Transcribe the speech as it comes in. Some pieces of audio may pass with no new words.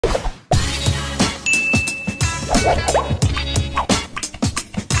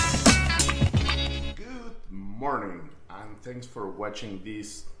thanks for watching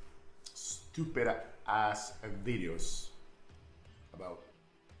these stupid ass videos about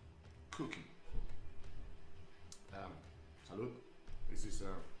cooking. Salud. This is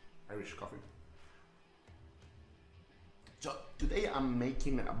Irish coffee. So today I'm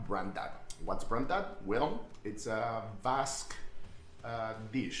making a brandade. What's brandade? Well, it's a Basque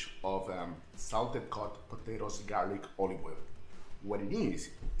dish of salted cut potatoes, garlic, olive oil. What it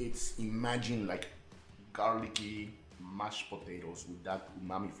is, it's imagine like garlicky mashed potatoes with that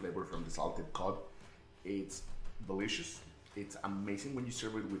umami flavor from the salted cod. It's delicious. It's amazing when you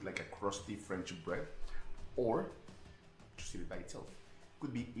serve it with like a crusty French bread, or just eat it by itself.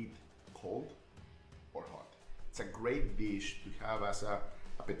 Could be eat cold or hot. It's a great dish to have as a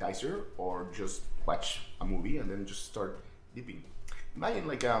appetizer, or just watch a movie and then just start dipping. Imagine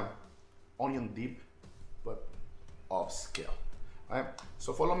like a onion dip, but off scale. Alright,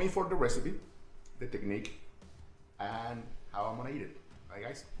 so follow me for the recipe, the technique, and how I'm gonna eat it. Alright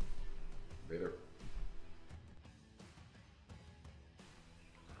guys, later.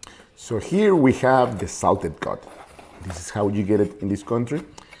 So here we have the salted cod. This is how you get it in this country.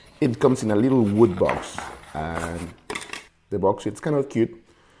 It comes in a little wood box, and the box, it's kind of cute.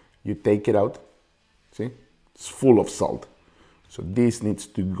 You take it out, see? It's full of salt. So this needs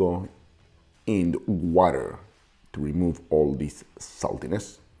to go in water to remove all this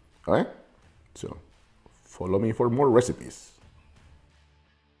saltiness. All right? So follow me for more recipes.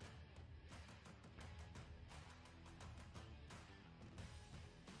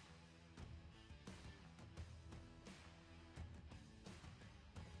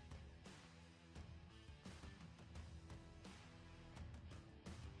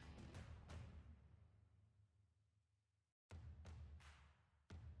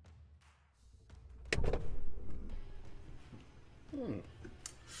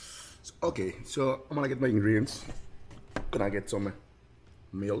 Okay, so I'm gonna get my ingredients. Gonna get some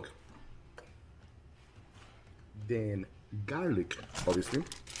milk, then garlic, obviously.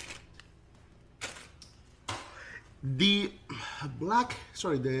 The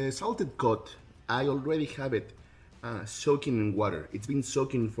the salted cod, I already have it soaking in water. It's been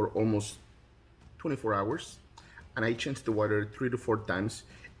soaking for almost 24 hours, and I changed the water 3 to 4 times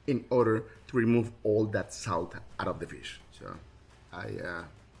in order to remove all that salt out of the fish. So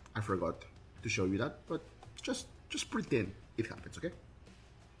I forgot to show you that, but just pretend it happens, okay?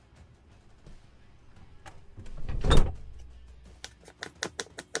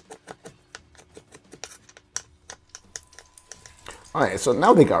 Alright, so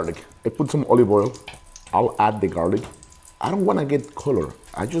now the garlic. I put some olive oil. I'll add the garlic. I don't want to get color.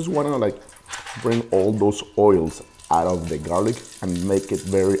 I just want to like bring all those oils out of the garlic and make it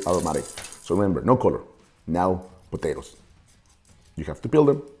very aromatic. So remember, no color. Now potatoes. You have to peel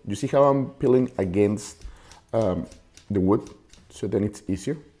them. You see how I'm peeling against the wood, so then it's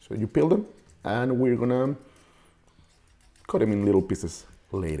easier. So you peel them, and we're gonna cut them in little pieces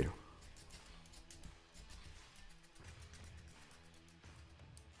later.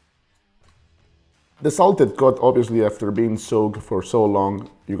 The salted cod, obviously, after being soaked for so long,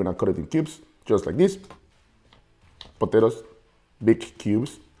 you're gonna cut it in cubes, just like this. Potatoes, big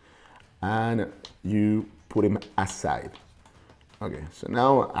cubes, and you put them aside. Okay, so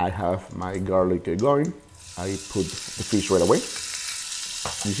now I have my garlic going. I put the fish right away.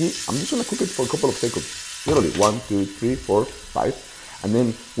 You see, I'm just gonna cook it for a couple of seconds. Literally, 1, 2, 3, 4, 5. And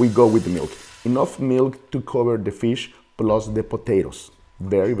then we go with the milk. Enough milk to cover the fish plus the potatoes.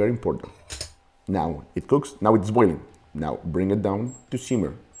 Very, very important. Now it cooks, now it's boiling. Now bring it down to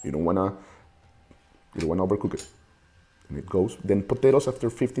simmer. You don't wanna overcook it. And it goes. Then potatoes after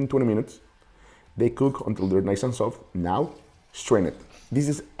 15, 20 minutes, they cook until they're nice and soft. Now, strain it. This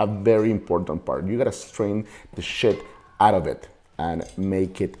is a very important part. You gotta strain the shit out of it and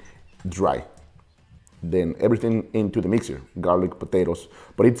make it dry. Then everything into the mixer, garlic, potatoes.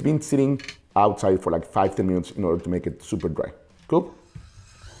 But it's been sitting outside for like 5-10 minutes in order to make it super dry. Cool?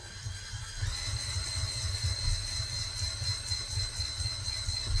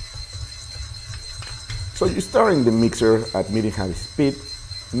 So you start in the mixer at medium high speed.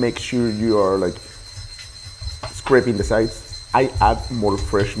 Make sure you are like scraping the sides. I add more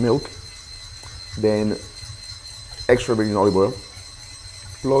fresh milk, then extra virgin olive oil,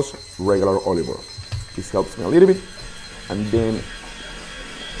 plus regular olive oil. This helps me a little bit. And then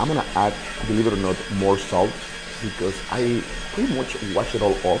I'm gonna add, believe it or not, more salt, because I pretty much wash it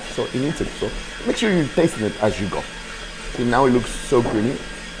all off, so it needs it. So make sure you're tasting it as you go. See, now it looks so creamy.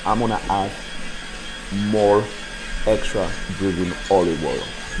 I'm gonna add more extra virgin olive oil.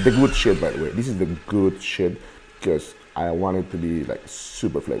 The good shit, by the way. This is the good shit, because I want it to be like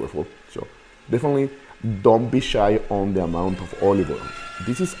super flavorful. So definitely don't be shy on the amount of olive oil.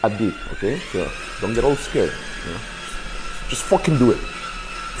 This is a dip, okay? So don't get all scared. You know? Just fucking do it.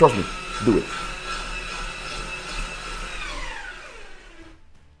 Trust me, do it.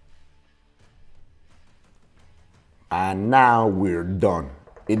 And now we're done.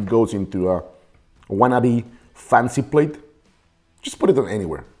 It goes into a wannabe fancy plate. Just put it on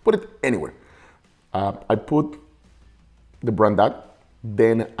anywhere. Put it anywhere. I put the Brandade.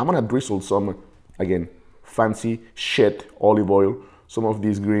 Then I'm gonna drizzle some, again, fancy shed olive oil. Some of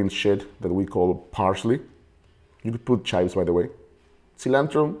this green shed that we call parsley. You could put chives, by the way.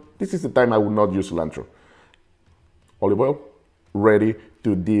 Cilantro. This is the time I would not use cilantro. Olive oil. Ready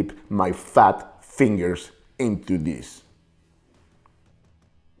to dip my fat fingers into this.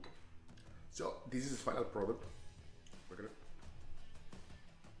 So this is the final product. We're gonna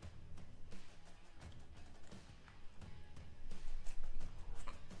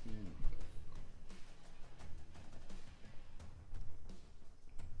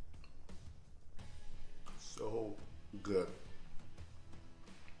so good.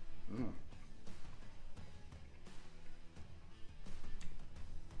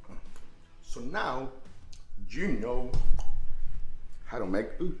 So now you know how to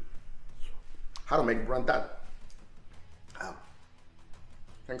make Brandade.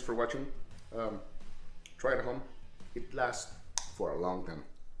 Thanks for watching. Try it at home. It lasts for a long time.